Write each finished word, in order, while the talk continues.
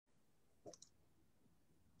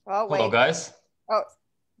Oh, Hello, wait. guys. Oh,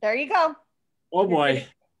 there you go. Oh boy.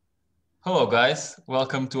 Hello, guys.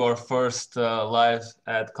 Welcome to our first live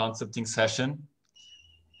ad concepting session.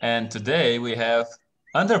 And today we have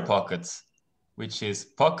Under Pockets, which is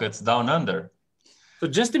pockets down under. So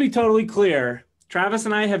just to be totally clear, Travis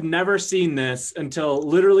and I have never seen this until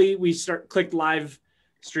literally we clicked live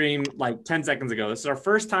stream like 10 seconds ago. This is our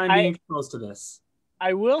first time being exposed to this.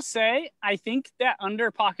 I will say, I think that Under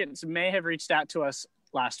Pockets may have reached out to us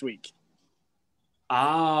last week.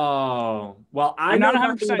 Oh, well, I'm not know 100%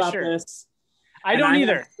 nothing about sure. this. I don't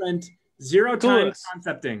either. Have spent zero time Clueless.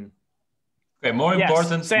 concepting. Okay, more Yes,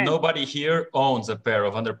 important, same. nobody here owns a pair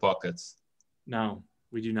of Under Pockets. No,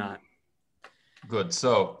 we do not. Good.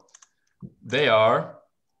 So they are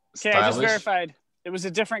Okay, stylish. I just verified. It was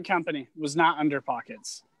a different company. It was not Under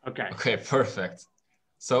Pockets. Okay. Okay, perfect.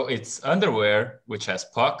 So it's underwear which has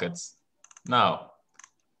pockets. Now,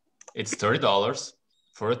 it's $30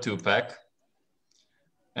 for a 2-pack.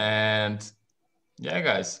 And yeah,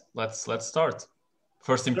 guys, let's start.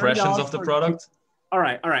 First impressions of the product. All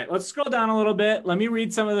right. Let's scroll down a little bit. Let me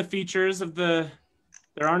read some of the features of the.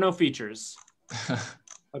 There are no features.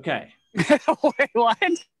 Okay. Wait, what?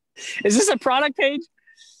 Is this a product page?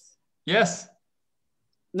 Yes.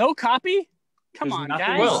 No copy? Come There's on, nothing-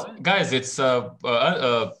 guys. Well, guys, it's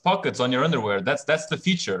pockets on your underwear. That's the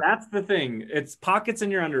feature. That's the thing. It's pockets in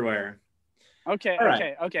your underwear. Okay. All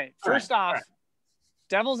right. First off,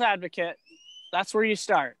 devil's advocate. That's where you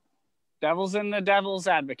start. Devil's in the devil's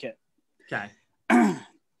advocate. Okay.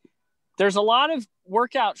 There's a lot of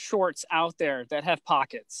workout shorts out there that have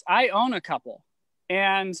pockets. I own a couple,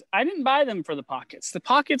 and I didn't buy them for the pockets. The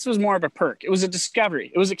pockets was more of a perk. It was a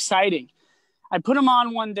discovery. It was exciting. I put them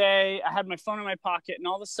on one day. I had my phone in my pocket, and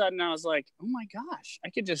all of a sudden I was like, oh my gosh, I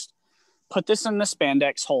could just put this in the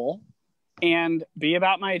spandex hole and be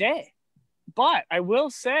about my day. But I will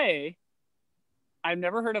say, I've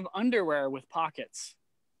never heard of underwear with pockets.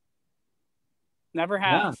 Never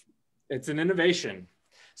have. Yeah, it's an innovation.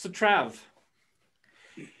 So Trav,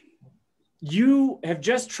 you have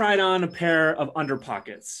just tried on a pair of under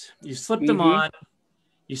pockets. You slipped them on,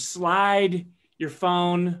 you slide your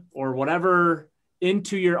phone or whatever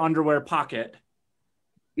into your underwear pocket.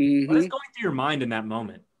 What is going through your mind in that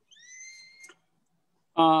moment?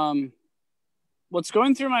 What's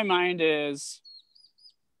going through my mind is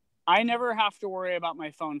I never have to worry about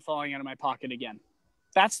my phone falling out of my pocket again.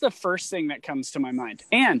 That's the first thing that comes to my mind.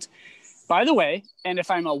 And by the way, and if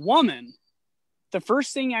I'm a woman, the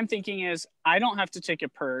first thing I'm thinking is I don't have to take a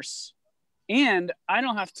purse and I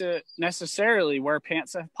don't have to necessarily wear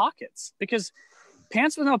pants that have pockets, because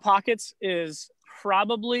pants with no pockets is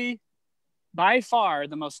probably by far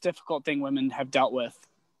the most difficult thing women have dealt with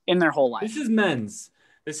in their whole life. This is men's.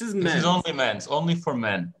 This is only men's, only for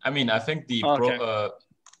men. I mean, I think the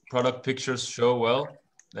product pictures show well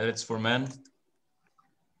that it's for men.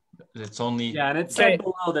 It's only and it said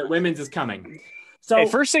below that women's is coming. So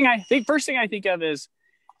first thing I think of is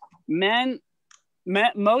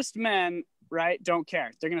most men, right, don't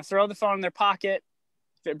care. They're going to throw the phone in their pocket.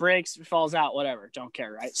 If it breaks, if it falls out, whatever, don't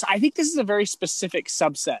care, right? So I think this is a very specific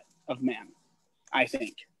subset of men, I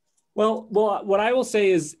think. Well, what I will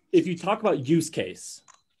say is, if you talk about use case,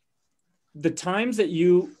 the times that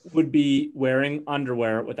you would be wearing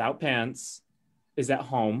underwear without pants is at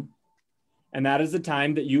home. And that is the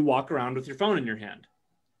time that you walk around with your phone in your hand.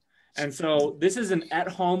 And so this is an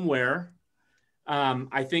at-home wear.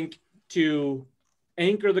 I think to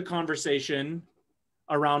anchor the conversation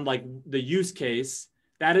around like the use case,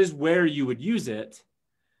 that is where you would use it.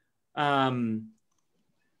 A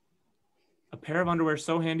pair of underwear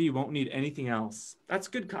so handy you won't need anything else. That's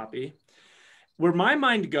good copy. Where my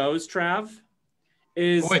mind goes, Trav,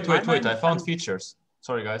 is... Wait. I found features.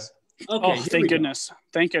 Sorry, guys. Okay, thank goodness.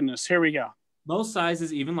 Thank goodness. Here we go. Most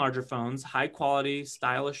sizes, even larger phones, high quality,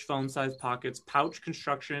 stylish phone size pockets, pouch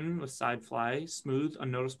construction with side fly, smooth,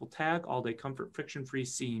 unnoticeable tag, all day comfort, friction-free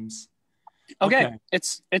seams. Okay.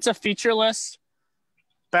 It's a featureless,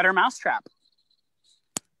 better mousetrap.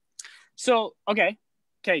 So, okay,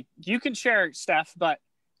 you can share, Steph, but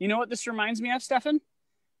you know what this reminds me of, Stefan?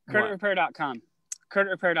 CreditRepair.com.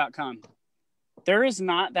 CreditRepair.com. There is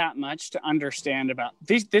not that much to understand about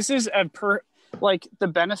these. This is the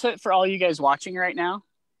benefit for all you guys watching right now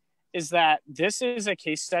is that this is a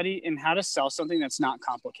case study in how to sell something that's not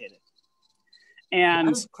complicated.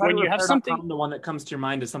 And when you have something, the one that comes to your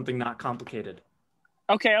mind is something not complicated.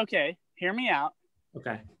 Okay. Hear me out.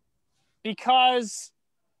 Okay. Because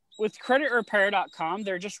with creditrepair.com,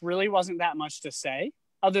 there just really wasn't that much to say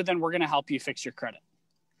other than we're going to help you fix your credit.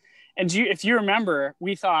 And if you remember,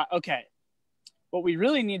 we thought, okay, what we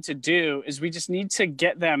really need to do is we just need to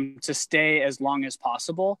get them to stay as long as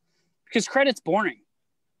possible, because credit's boring.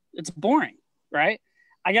 It's boring, right?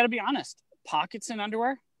 I got to be honest. Pockets in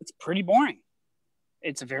underwear, it's pretty boring.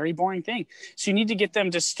 It's a very boring thing. So you need to get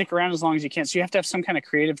them to stick around as long as you can. So you have to have some kind of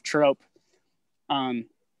creative trope.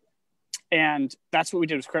 And that's what we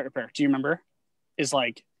did with credit repair. Do you remember? Is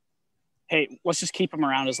like, hey, let's just keep them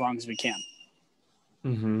around as long as we can.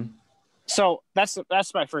 Mm-hmm. So that's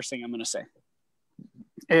my first thing I'm going to say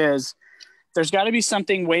is there's got to be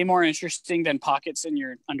something way more interesting than pockets in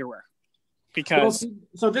your underwear. Because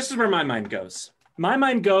so this is where my mind goes. My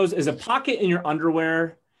mind goes is a pocket in your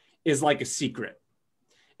underwear is like a secret.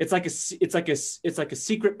 It's like a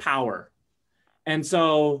secret power. And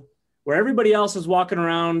so where everybody else is walking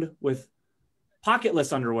around with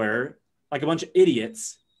pocketless underwear, like a bunch of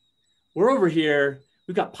idiots, we're over here,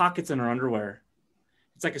 we've got pockets in our underwear.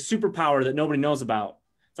 It's like a superpower that nobody knows about.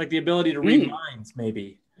 It's like the ability to read minds,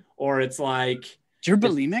 maybe. Or it's like... You're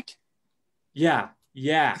bulimic? Yeah.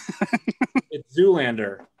 It's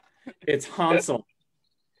Zoolander. It's Hansel.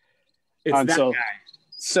 It's Hansel. that guy.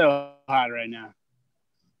 So hot right now.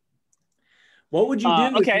 What would you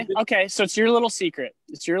do? Okay. So it's your little secret.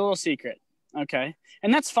 Okay.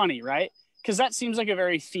 And that's funny, right? Because that seems like a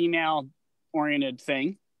very female-oriented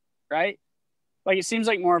thing, right? Like it seems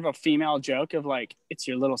like more of a female joke of like, it's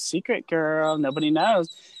your little secret, girl. Nobody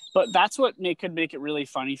knows. But that's what could make it really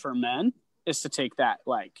funny for men, is to take that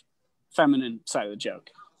like feminine side of the joke.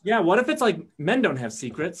 Yeah. What if it's like men don't have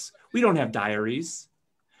secrets? We don't have diaries.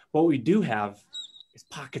 What we do have is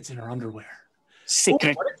pockets in our underwear.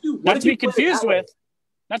 Secret. Not to be confused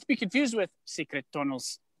with secret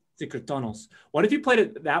tunnels. Secret tunnels. What if you played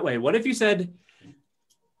it that way? What if you said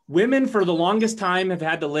women for the longest time have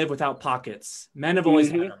had to live without pockets? Men have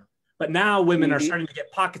always had them. But now women are starting to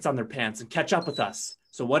get pockets on their pants and catch up with us.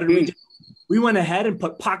 So what did we do? We went ahead and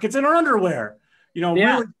put pockets in our underwear.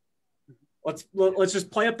 Really, let's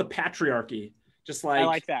just play up the patriarchy. Just like, I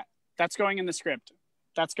like that. That's going in the script.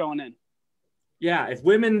 That's going in. Yeah, if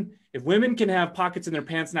women can have pockets in their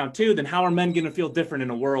pants now too, then how are men going to feel different in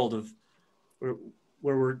a world of where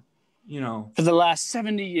we're, For the last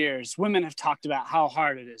 70 years, women have talked about how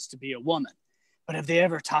hard it is to be a woman. But have they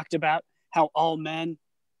ever talked about how all men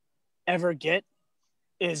ever get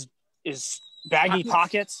is baggy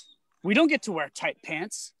pockets? We don't get to wear tight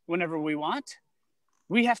pants whenever we want.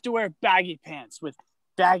 We have to wear baggy pants with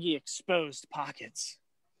baggy exposed pockets.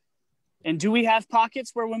 And do we have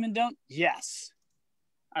pockets where women don't? Yes.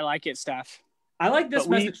 I like it, Steph. I like this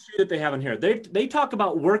message too that they have in here. They talk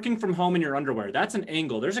about working from home in your underwear. That's an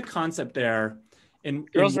angle. There's a concept there in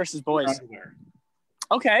girls versus boys. Underwear.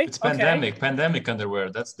 Okay. It's pandemic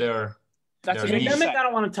underwear. That's pandemic. I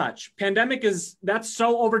don't want to touch. That's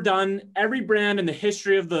so overdone. Every brand in the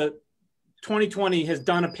history of the 2020 has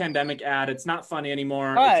done a pandemic ad. It's not funny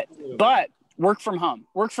anymore. But work from home.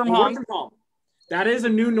 Work from home. That is a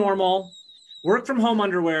new normal. Work from home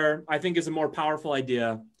underwear, I think, is a more powerful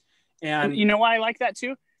idea. And you know why I like that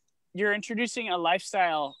too? You're introducing a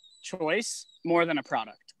lifestyle choice more than a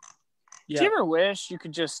product. Yeah. Do you ever wish you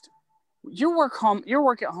could you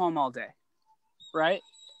work at home all day, right?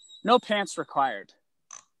 No pants required.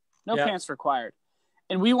 Pants required.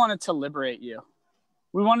 And we wanted to liberate you.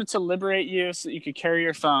 We wanted to liberate you so that you could carry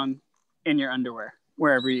your phone in your underwear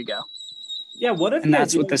wherever you go. Yeah, what if? And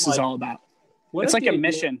that's what this is all about. It's like a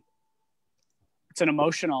mission. It's an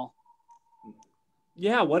emotional.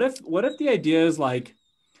 Yeah. What if the idea is like,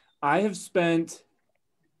 I have spent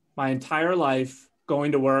my entire life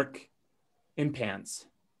going to work in pants,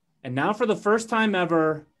 and now for the first time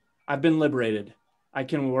ever, I've been liberated. I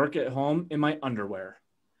can work at home in my underwear,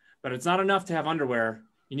 but it's not enough to have underwear.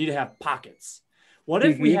 You need to have pockets. What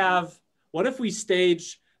if we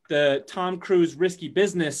stage the Tom Cruise Risky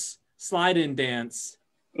Business slide-in dance?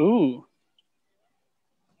 Ooh.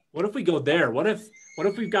 What if we go there? What if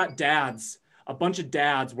we've got a bunch of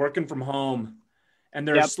dads working from home, and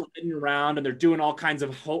they're sliding around and they're doing all kinds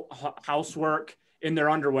of housework in their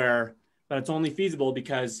underwear, but it's only feasible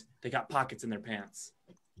because they got pockets in their pants.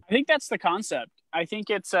 I think that's the concept. I think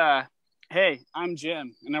it's, hey, I'm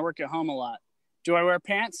Jim and I work at home a lot. Do I wear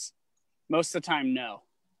pants? Most of the time, no.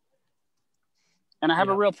 And I have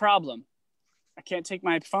a real problem. I can't take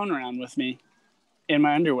my phone around with me in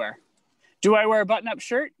my underwear. Do I wear a button-up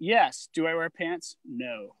shirt? Yes. Do I wear pants?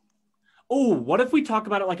 No. Oh, what if we talk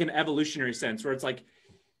about it like an evolutionary sense, where it's like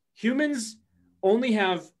humans only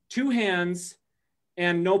have two hands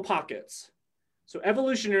and no pockets. So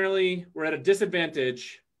evolutionarily, we're at a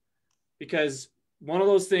disadvantage because one of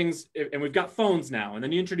those things, and we've got phones now, and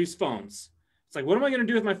then you introduce phones. It's like, what am I going to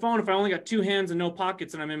do with my phone if I only got two hands and no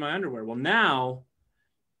pockets and I'm in my underwear? Well, now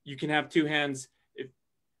you can have two hands. If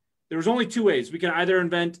there was only two ways, we could either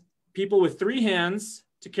invent people with three hands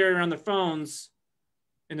to carry around their phones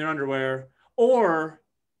in their underwear, or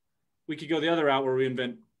we could go the other route where we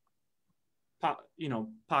invent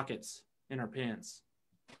pockets in our pants.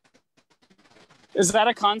 Is that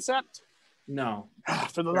a concept? No.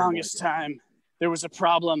 For the longest time, there was a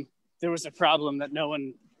problem. There was a problem that no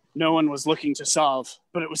one was looking to solve,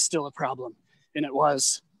 but it was still a problem. And it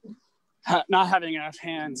was not having enough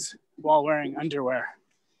hands while wearing underwear.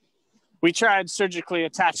 We tried surgically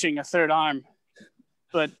attaching a third arm,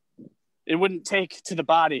 but it wouldn't take to the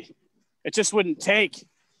body. It just wouldn't take.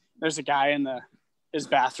 There's a guy in his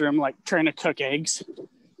bathroom, like trying to cook eggs,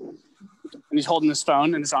 and he's holding his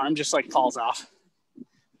phone and his arm just like falls off.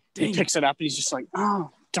 He picks it up and he's just like,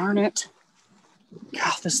 oh, darn it.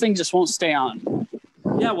 God, this thing just won't stay on.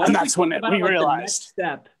 Yeah, well, and that's when we realized.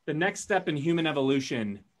 The next step in human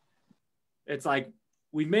evolution, it's like,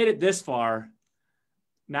 we've made it this far.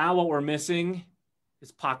 Now what we're missing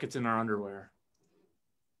is pockets in our underwear.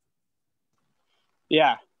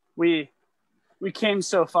 Yeah, we came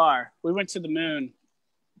so far. We went to the moon.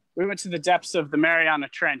 We went to the depths of the Mariana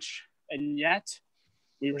Trench, and yet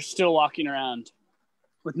we were still walking around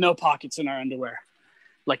with no pockets in our underwear,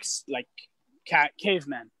 like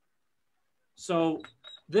cavemen. So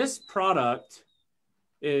this product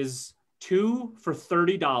is 2 for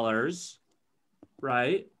 $30,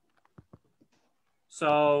 right?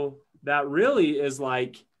 So that really is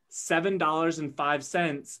like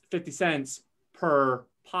 $7.50 per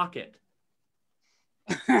pocket.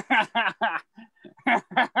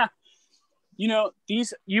 You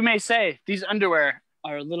may say these underwear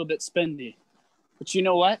are a little bit spendy, but you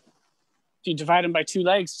know what? If you divide them by 2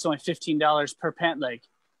 legs, it's only $15 per pant leg.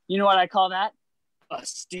 You know what I call that? A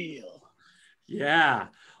steal. Yeah.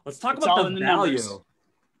 Let's talk about the value. Numbers.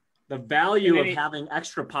 The value of having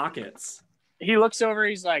extra pockets. He looks over,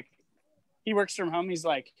 he works from home. He's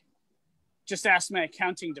like, just ask my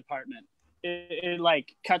accounting department. It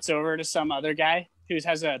like cuts over to some other guy who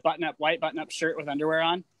has a white button-up shirt with underwear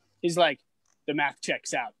on. He's like, the math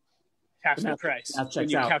checks out. Half the price. When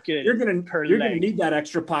you calculate you're gonna need that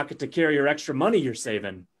extra pocket to carry your extra money you're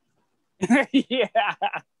saving. Yeah.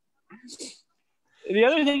 The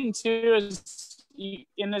other thing too is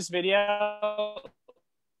in this video,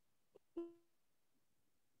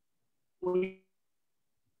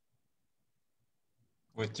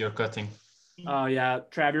 with your cutting. Oh yeah,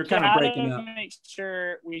 Trav, you're kind of breaking up. Make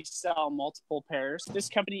sure we sell multiple pairs. This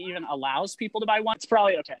company even allows people to buy one. It's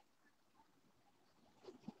probably okay.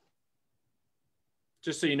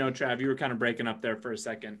 Just so you know, Trav, you were kind of breaking up there for a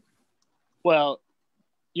second. Well,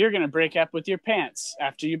 you're gonna break up with your pants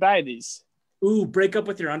after you buy these. Ooh, break up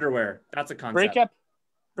with your underwear. That's a concept.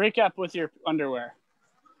 Break up with your underwear.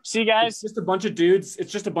 See, guys, it's just a bunch of dudes.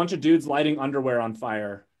 It's just a bunch of dudes lighting underwear on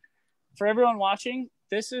fire. For everyone watching,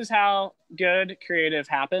 this is how good creative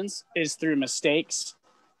happens, is through mistakes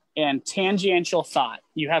and tangential thought.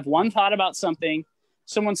 You have one thought about something.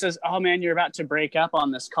 Someone says, oh man, you're about to break up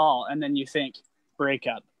on this call. And then you think,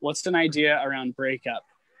 breakup. What's an idea around breakup?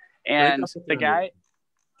 And the guy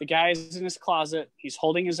is in his closet. He's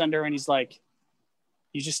holding his underwear and he's like,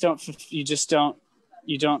 you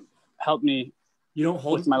don't help me. You don't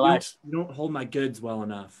hold my life. You don't hold my goods well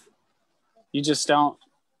enough. You don't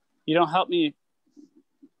help me.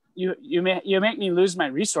 You make me lose my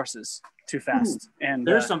resources too fast. Ooh, and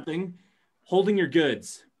there's something holding your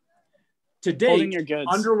goods. To date,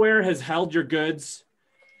 underwear has held your goods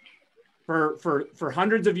for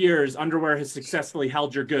hundreds of years. Underwear has successfully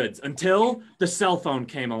held your goods until the cell phone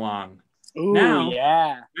came along. Ooh, now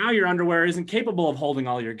your underwear isn't capable of holding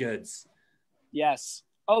all your goods. Yes.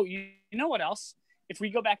 Oh, you know what else? If we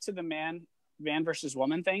go back to the man versus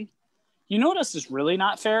woman thing, you know what else is really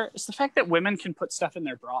not fair? It's the fact that women can put stuff in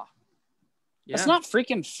their bra. Yeah. It's not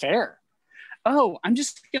freaking fair. Oh, I'm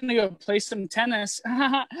just going to go play some tennis.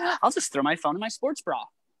 I'll just throw my phone in my sports bra.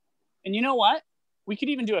 And you know what? We could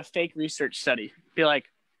even do a fake research study. Be like,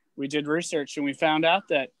 we did research and we found out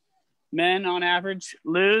that men on average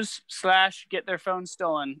get their phone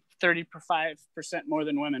stolen 35% more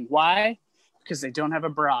than women. Why? Because they don't have a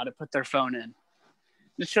bra to put their phone in.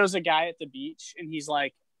 It shows a guy at the beach and he's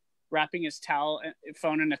like wrapping his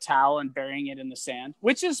phone in a towel and burying it in the sand,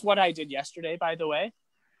 which is what I did yesterday, by the way.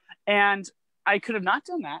 And I could have not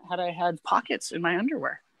done that had I had pockets in my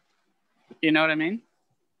underwear. You know what I mean?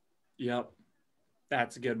 Yep.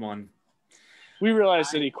 That's a good one. We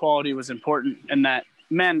realized that equality was important and that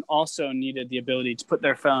men also needed the ability to put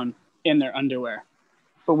their phone in their underwear.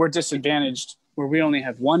 But we're disadvantaged where we only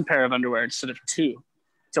have one pair of underwear instead of two.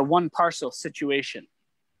 It's a one parcel situation.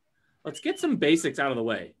 let's get some basics out of the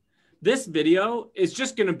way. This video is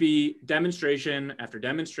just going to be demonstration after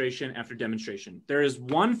demonstration after demonstration. There is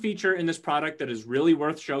one feature in this product that is really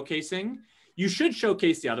worth showcasing. You should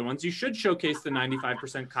showcase the other ones. You should showcase the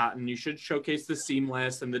 95% cotton. You should showcase the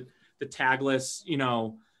seamless and the tagless, you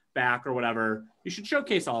know, back or whatever. You should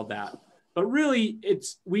showcase all of that. But really,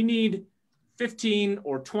 we need 15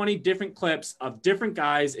 or 20 different clips of different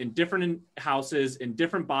guys in different houses, in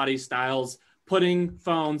different body styles, putting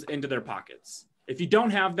phones into their pockets. If you don't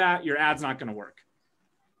have that, your ad's not going to work.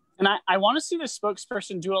 And I want to see the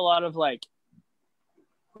spokesperson do a lot of like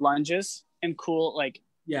lunges and cool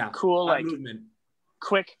movement.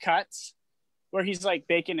 Quick cuts where he's like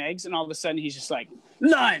baking eggs and all of a sudden he's just like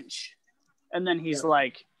lunge. And then he's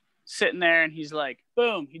like sitting there and he's like,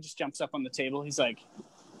 boom, he just jumps up on the table. He's like,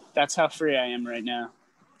 that's how free I am right now.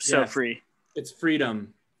 So free. It's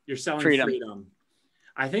freedom. You're selling freedom.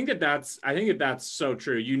 I think that's so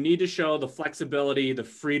true. You need to show the flexibility, the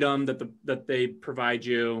freedom that they provide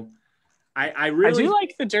you. I do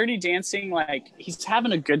like the Dirty Dancing. Like he's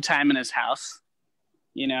having a good time in his house,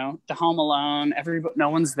 you know, the Home Alone, no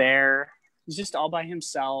one's there. He's just all by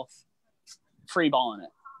himself, free balling it.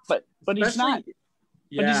 But he's not,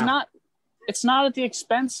 but he's not, it's not at the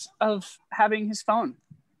expense of having his phone.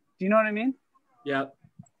 Do you know what I mean? Yep.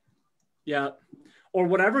 Yeah. Or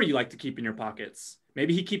whatever you like to keep in your pockets.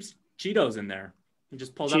 Maybe he keeps Cheetos in there. He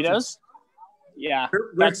just pulls Cheetos? out some... Yeah.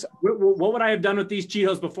 What would I have done with these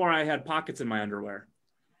Cheetos before I had pockets in my underwear?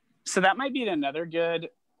 So that might be another good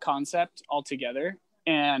concept altogether.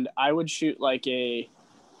 And I would shoot like a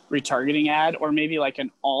retargeting ad or maybe like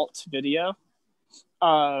an alt video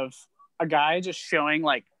of a guy just showing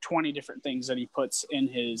like 20 different things that he puts in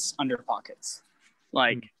his under pockets.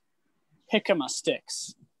 Like jicama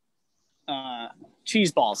sticks,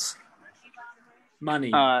 cheese balls,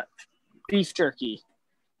 money, beef jerky,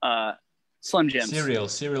 Slim Jims,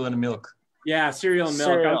 cereal and milk. Yeah, cereal and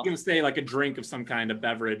milk. I was gonna say like a drink of some kind, a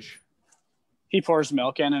beverage. He pours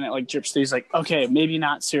milk in and it like drips through. He's like, okay, maybe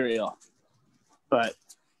not cereal, but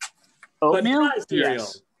oatmeal, cereal.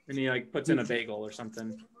 Yes. And he like puts in a bagel or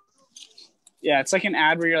something. Yeah, it's like an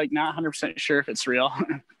ad where you're like not 100% sure if it's real.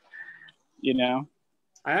 You know,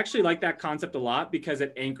 I actually like that concept a lot because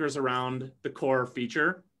it anchors around the core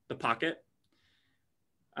feature, the pocket.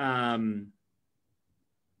 And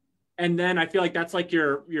then I feel like that's like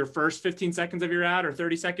your first 15 seconds of your ad or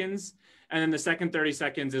 30 seconds. And then the second 30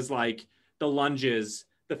 seconds is like the lunges,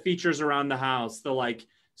 the features around the house, the like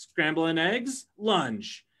scrambling eggs,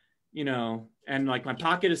 lunge, you know, and like my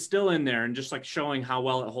pocket is still in there and just like showing how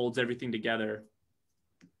well it holds everything together.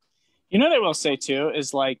 You know what I will say too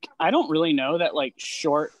is like, I don't really know that like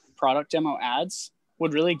short product demo ads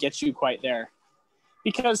would really get you quite there,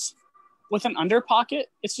 because with an under pocket,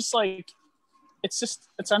 it's just like,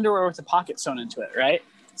 it's underwear with a pocket sewn into it, right?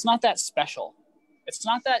 It's not that special. It's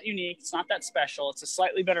not that unique. It's not that special. It's a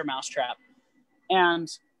slightly better mousetrap. And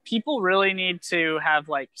people really need to have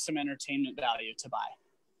like some entertainment value to buy.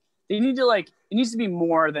 They need to like, it needs to be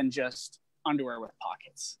more than just underwear with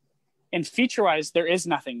pockets. And feature-wise, there is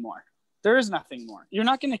nothing more. There is nothing more. You're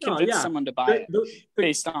not going to convince someone to buy it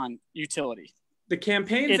based on utility. The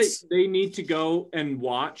campaigns that they need to go and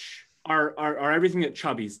watch are everything that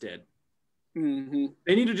Chubbies did. Mm-hmm.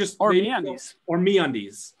 They need to just MeUndies. Or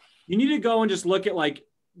MeUndies. You need to go and just look at like,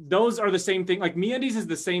 those are the same thing. Like MeUndies is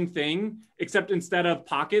the same thing, except instead of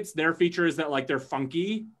pockets, their feature is that like they're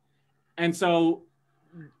funky. And so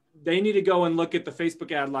they need to go and look at the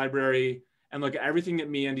Facebook ad library and look at everything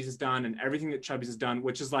that MeUndies has done and everything that Chubbies has done,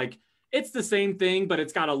 which is like, it's the same thing, but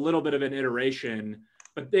it's got a little bit of an iteration.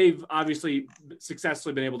 But they've obviously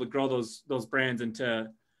successfully been able to grow those brands into,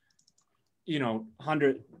 you know,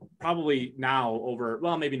 100, probably now over,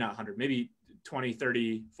 well, maybe not 100, maybe 20,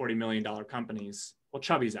 30, $40 million companies. Well,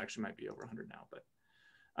 Chubbies actually might be over 100 now,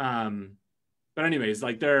 but anyways,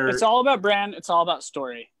 like it's all about brand. It's all about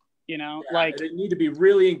story, you know, like they need to be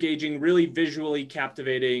really engaging, really visually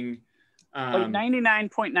captivating. Like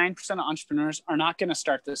 99.9% of entrepreneurs are not going to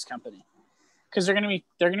start this company because they're going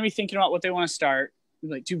to be thinking about what they want to start.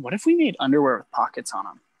 Like, dude, what if we made underwear with pockets on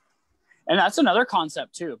them? And that's another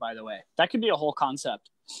concept too, by the way. That could be a whole concept.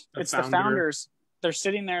 It's the founders. They're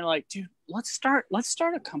sitting there like, dude, let's start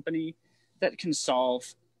a company that can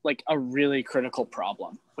solve like a really critical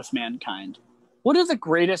problem with mankind. What are the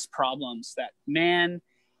greatest problems that man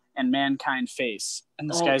and mankind face? And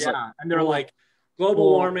this guy's like, and they're like global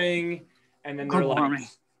warming. And then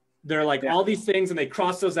they're like all these things, and they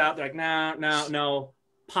cross those out. They're like, no,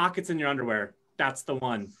 pockets in your underwear. That's the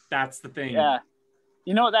one. That's the thing. Yeah.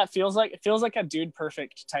 You know what that feels like? It feels like a Dude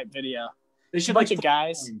Perfect type video. They should a bunch of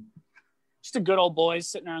guys. Just a good old boys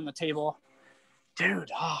sitting around the table.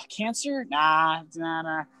 Dude, cancer? Nah.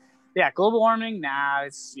 Yeah, global warming? Nah,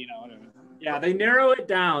 it's, whatever. Yeah, they narrow it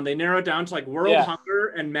down. They narrow it down to like world hunger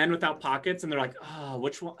and men without pockets, and they're like, oh,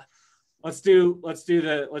 which one? Let's do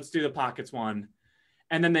the pockets one.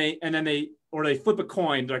 And then they flip a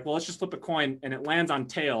coin. They're like, well, let's just flip a coin, and it lands on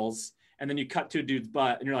tails, and then you cut to a dude's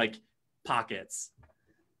butt, and you're like, pockets,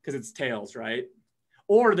 because it's tails, right?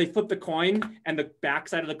 Or they flip the coin, and the back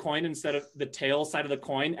side of the coin, instead of the tail side of the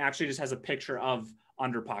coin, actually just has a picture of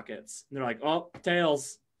under pockets. And they're like, oh,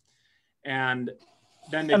 tails. And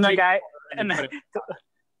then they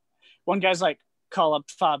one guy's like, call up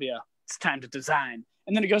Fabio. It's time to design.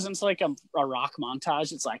 And then it goes into like a rock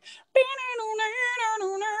montage. It's like,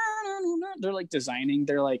 they're like designing.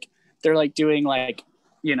 They're like doing like,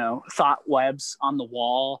 thought webs on the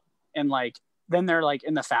wall. And like, then they're like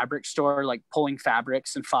in the fabric store, like pulling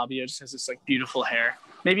fabrics. And Fabio just has this like beautiful hair.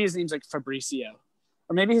 Maybe his name's like Fabrizio.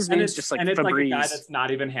 Or maybe his name's just like Fabrice. And it's like a guy that's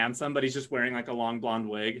not even handsome, but he's just wearing like a long blonde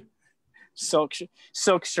wig. Silk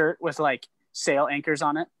shirt with like sail anchors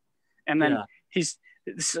on it. And then he's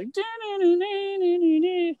like,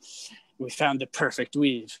 we found the perfect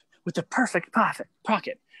weave with the perfect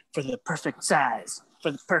pocket for the perfect size,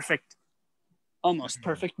 for the perfect, almost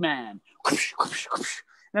perfect man.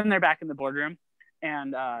 Then they're back in the boardroom,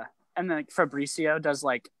 and then like Fabrizio does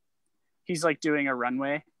like, he's like doing a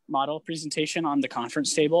runway model presentation on the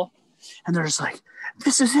conference table, and they're just like,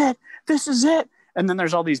 this is it. And then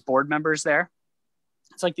there's all these board members there.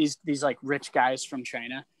 It's like these like rich guys from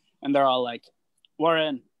China, and they're all like,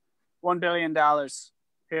 Warren, $1 billion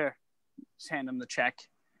here. Just hand them the check.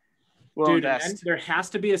 Dude, and there has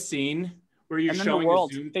to be a scene where you're showing the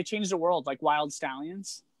world. They changed the world, like Wild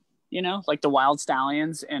Stallions, like the Wild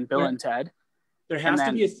Stallions and Bill and Ted. There has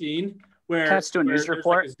to be a scene where Cat's doing news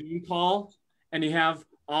report. Like a Zoom call, and you have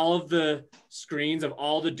all of the screens of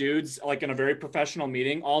all the dudes, like in a very professional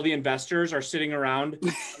meeting. All the investors are sitting around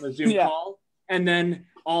on the Zoom call, and then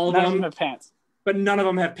all of them have pants. But none of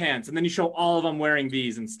them have pants. And then you show all of them wearing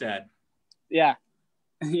these instead. Yeah.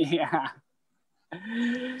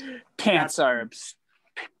 Pants are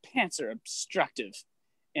obstructive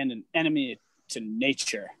and an enemy to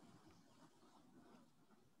nature.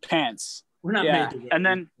 Pants. We're not made to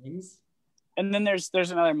wear things. And then there's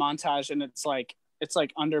another montage, and it's like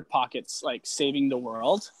Under Pockets, like saving the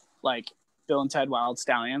world, like Bill and Ted Wild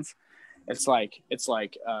Stallions. It's like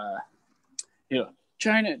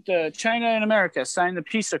China and America signed the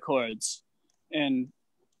peace accords, and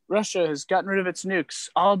Russia has gotten rid of its nukes,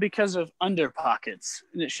 all because of Under Pockets.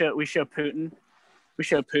 And we show Putin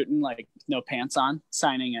like no pants on,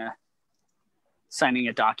 signing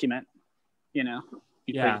a document.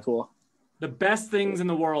 Pretty cool. The best things in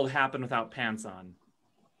the world happen without pants on.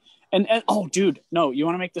 And oh, dude, no, you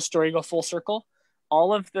want to make the story go full circle?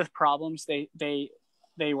 All of the problems they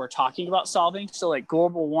were talking about solving, so like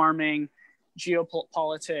global warming,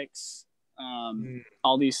 geopolitics,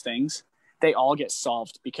 all these things, they all get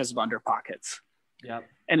solved because of Under Pockets. Yep.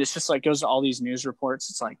 And it's just like goes to all these news reports.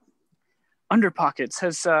 It's like Under Pockets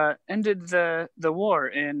has ended the war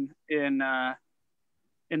in the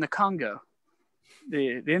Congo.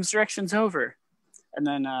 The insurrection's over. And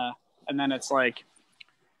then it's like,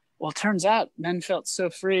 well, it turns out men felt so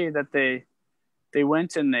free that they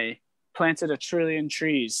went and they planted 1 trillion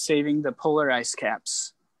trees, saving the polar ice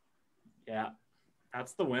caps. Yeah,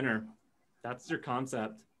 that's the winner. That's your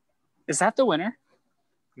concept. Is that the winner?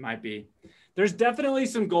 Might be. There's definitely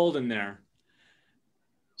some gold in there.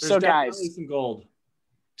 So guys, some gold.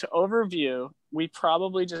 To overview, we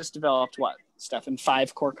probably just developed what, Stefan?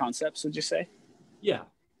 5 core concepts, would you say? Yeah.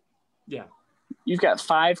 You've got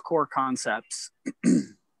 5 core concepts.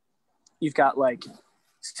 You've got like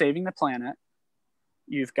saving the planet.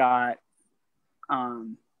 You've got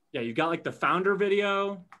you've got like the founder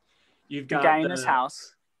video. You've got the guy in his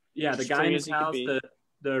house. Yeah, the guy in his house,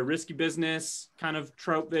 the risky business kind of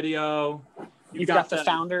trope video. You've got the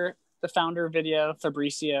founder video,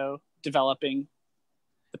 Fabrizio developing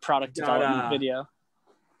the product development video.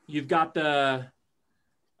 You've got the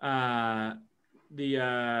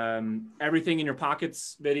everything in your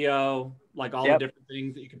pockets video, like all the different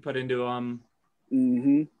things that you can put into them.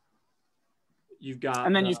 Mm-hmm. You've got,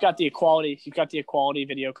 and then you've got the equality. You've got the equality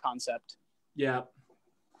video concept. Yeah,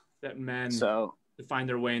 that men to find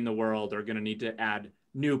their way in the world are going to need to add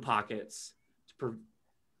new pockets.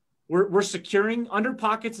 We're securing Under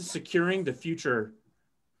Pockets is securing the future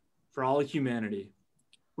for all of humanity.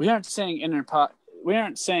 We aren't saying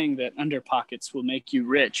that Under Pockets will make you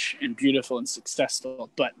rich and beautiful and successful,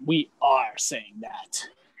 but we are saying that.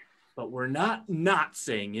 But we're not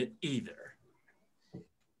saying it either.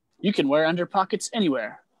 You can wear under pockets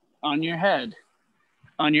anywhere, on your head,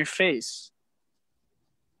 on your face,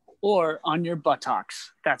 or on your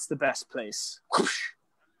buttocks. That's the best place. Whoosh.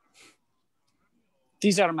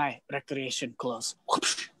 These are my recreation clothes.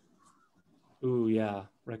 Whoosh. Ooh, yeah,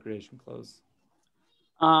 recreation clothes.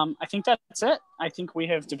 I think that's it. I think we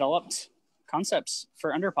have developed concepts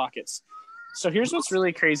for under pockets. So here's what's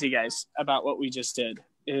really crazy, guys, about what we just did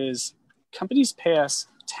is companies pay us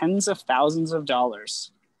tens of thousands of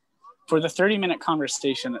dollars for the 30-minute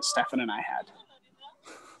conversation that Stefan and I had.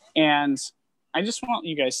 And I just want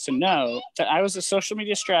you guys to know that I was a social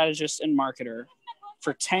media strategist and marketer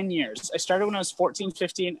for 10 years. I started when I was 14,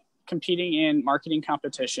 15, competing in marketing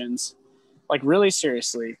competitions, like really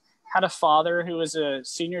seriously. Had a father who was a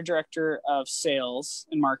senior director of sales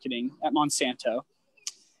and marketing at Monsanto,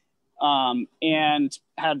 and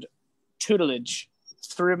had tutelage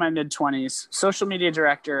through my mid-20s, social media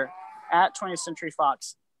director at 20th Century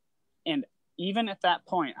Fox. And even at that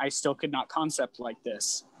point, I still could not concept like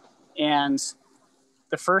this. And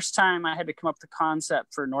the first time I had to come up with the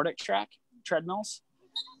concept for Nordic Track treadmills,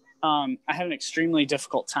 I had an extremely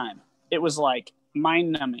difficult time. It was like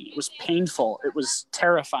mind-numbing. It was painful. It was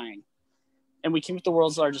terrifying. And we came up with the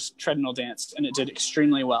world's largest treadmill dance, and it did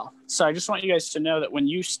extremely well. So I just want you guys to know that when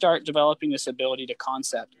you start developing this ability to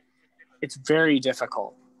concept, it's very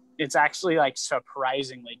difficult. It's actually like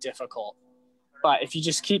surprisingly difficult. But if you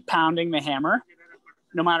just keep pounding the hammer,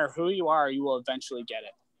 no matter who you are, you will eventually get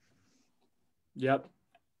it. Yep.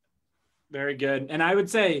 Very good. And I would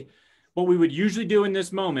say what we would usually do in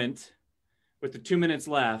this moment with the 2 minutes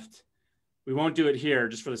left, we won't do it here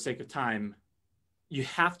just for the sake of time. You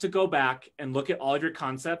have to go back and look at all of your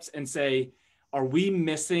concepts and say, are we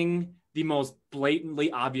missing the most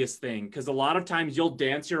blatantly obvious thing? Because a lot of times you'll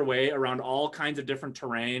dance your way around all kinds of different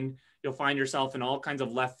terrain. You'll find yourself in all kinds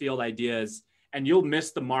of left field ideas, and you'll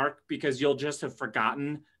miss the mark because you'll just have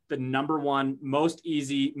forgotten the number one, most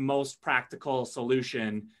easy, most practical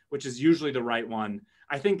solution, which is usually the right one.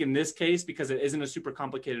 I think in this case, because it isn't a super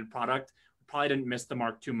complicated product, we probably didn't miss the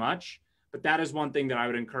mark too much. But that is one thing that I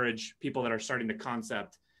would encourage people that are starting to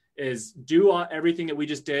concept is do everything that we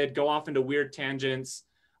just did, go off into weird tangents.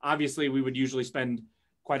 Obviously, we would usually spend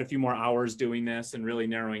quite a few more hours doing this and really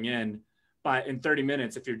narrowing in. But in 30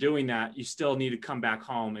 minutes, if you're doing that, you still need to come back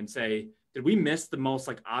home and say, did we miss the most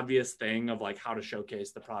like obvious thing of like how to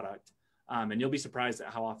showcase the product? And you'll be surprised at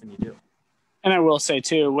how often you do. And I will say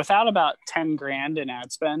too, without about 10 grand in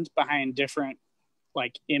ad spend behind different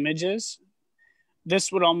like images,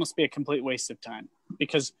 this would almost be a complete waste of time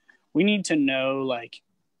because we need to know like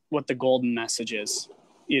what the golden message is.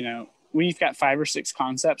 You know, we've got 5 or 6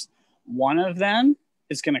 concepts. One of them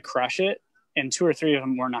is going to crush it, and 2 or 3 of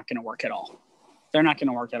them were not going to work at all. They're not going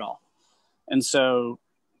to work at all. And so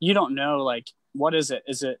you don't know, like, what is it?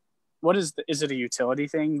 Is it a utility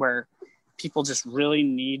thing where people just really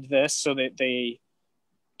need this so that they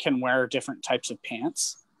can wear different types of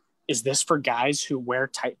pants? Is this for guys who wear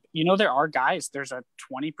tight? You know, there are guys, there's a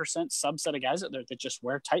 20% subset of guys out there that just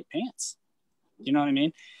wear tight pants. You know what I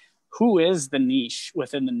mean? Who is the niche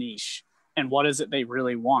within the niche, and what is it they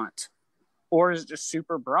really want? Or is it just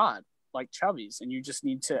super broad like Chubbies, and you just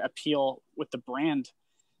need to appeal with the brand,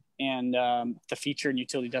 and the feature and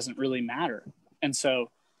utility doesn't really matter? And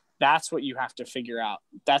so that's what you have to figure out.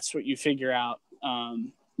 That's what you figure out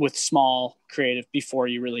with small creative before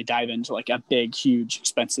you really dive into like a big, huge,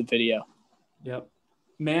 expensive video. Yep.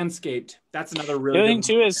 Manscaped. That's another really the other good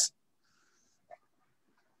thing too is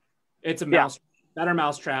it's a mouse, better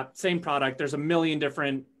mousetrap, same product. There's a million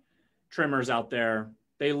different trimmers out there.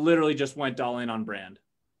 They literally just went all in on brand.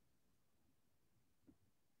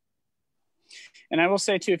 And I will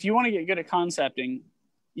say too, if you want to get good at concepting,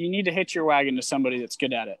 you need to hitch your wagon to somebody that's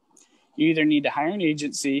good at it. You either need to hire an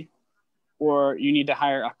agency or you need to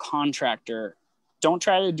hire a contractor. Don't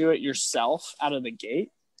try to do it yourself out of the gate.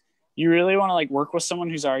 You really want to like work with someone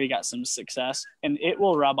who's already got some success, and it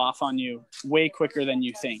will rub off on you way quicker than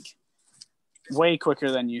you think. Way quicker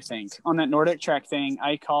than you think. On that Nordic Track thing,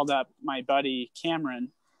 I called up my buddy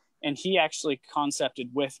Cameron, and he actually concepted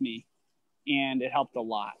with me, and it helped a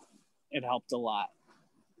lot. It helped a lot.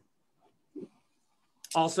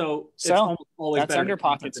 Also, it's so always that's better under to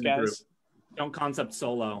pockets, concept in a group. guys. Don't concept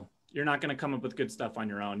solo. You're not going to come up with good stuff on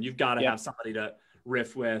your own. You've got to have somebody to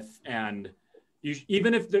riff with, and you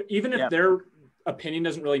even if their opinion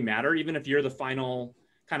doesn't really matter, even if you're the final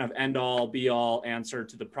kind of end all be all answer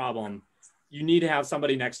to the problem, you need to have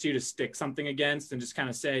somebody next to you to stick something against and just kind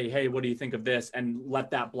of say, hey, what do you think of this? And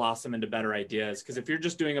let that blossom into better ideas. Because if you're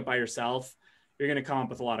just doing it by yourself, you're going to come up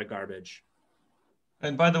with a lot of garbage.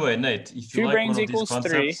 And by the way, Nate, if you like one of these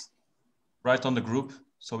concepts, write on the group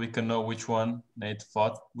so we can know which one Nate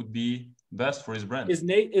thought would be best for his brand. Is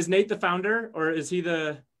Nate the founder, or is he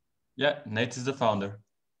the? Yeah, Nate is the founder.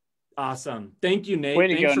 Awesome. Thank you, Nate. Way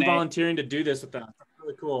to Thanks go, for Nate. volunteering to do this with us. That's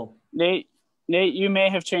really cool. Nate, you may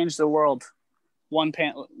have changed the world one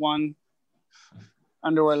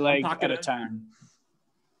underwear leg pocket at a at a time.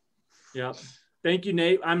 Yep. Thank you,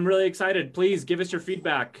 Nate. I'm really excited. Please give us your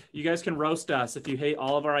feedback. You guys can roast us if you hate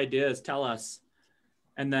all of our ideas. Tell us,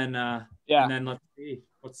 and then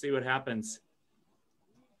let's see what happens.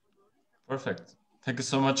 Perfect. Thank you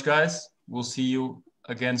so much, guys. We'll see you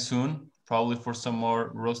again soon, probably for some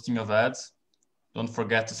more roasting of ads. Don't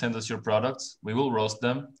forget to send us your products. We will roast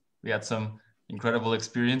them. We had some incredible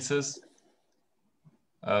experiences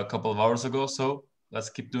a couple of hours ago, so let's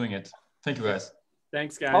keep doing it. Thank you, guys.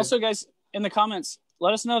 Thanks, guys. Also, guys, in the comments,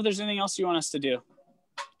 let us know if there's anything else you want us to do,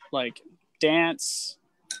 like dance,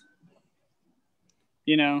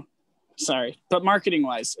 but marketing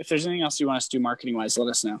wise, if there's anything else you want us to do marketing wise, let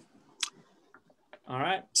us know. All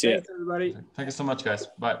right. See ya. Thanks, everybody. Thank you so much, guys.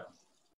 Bye.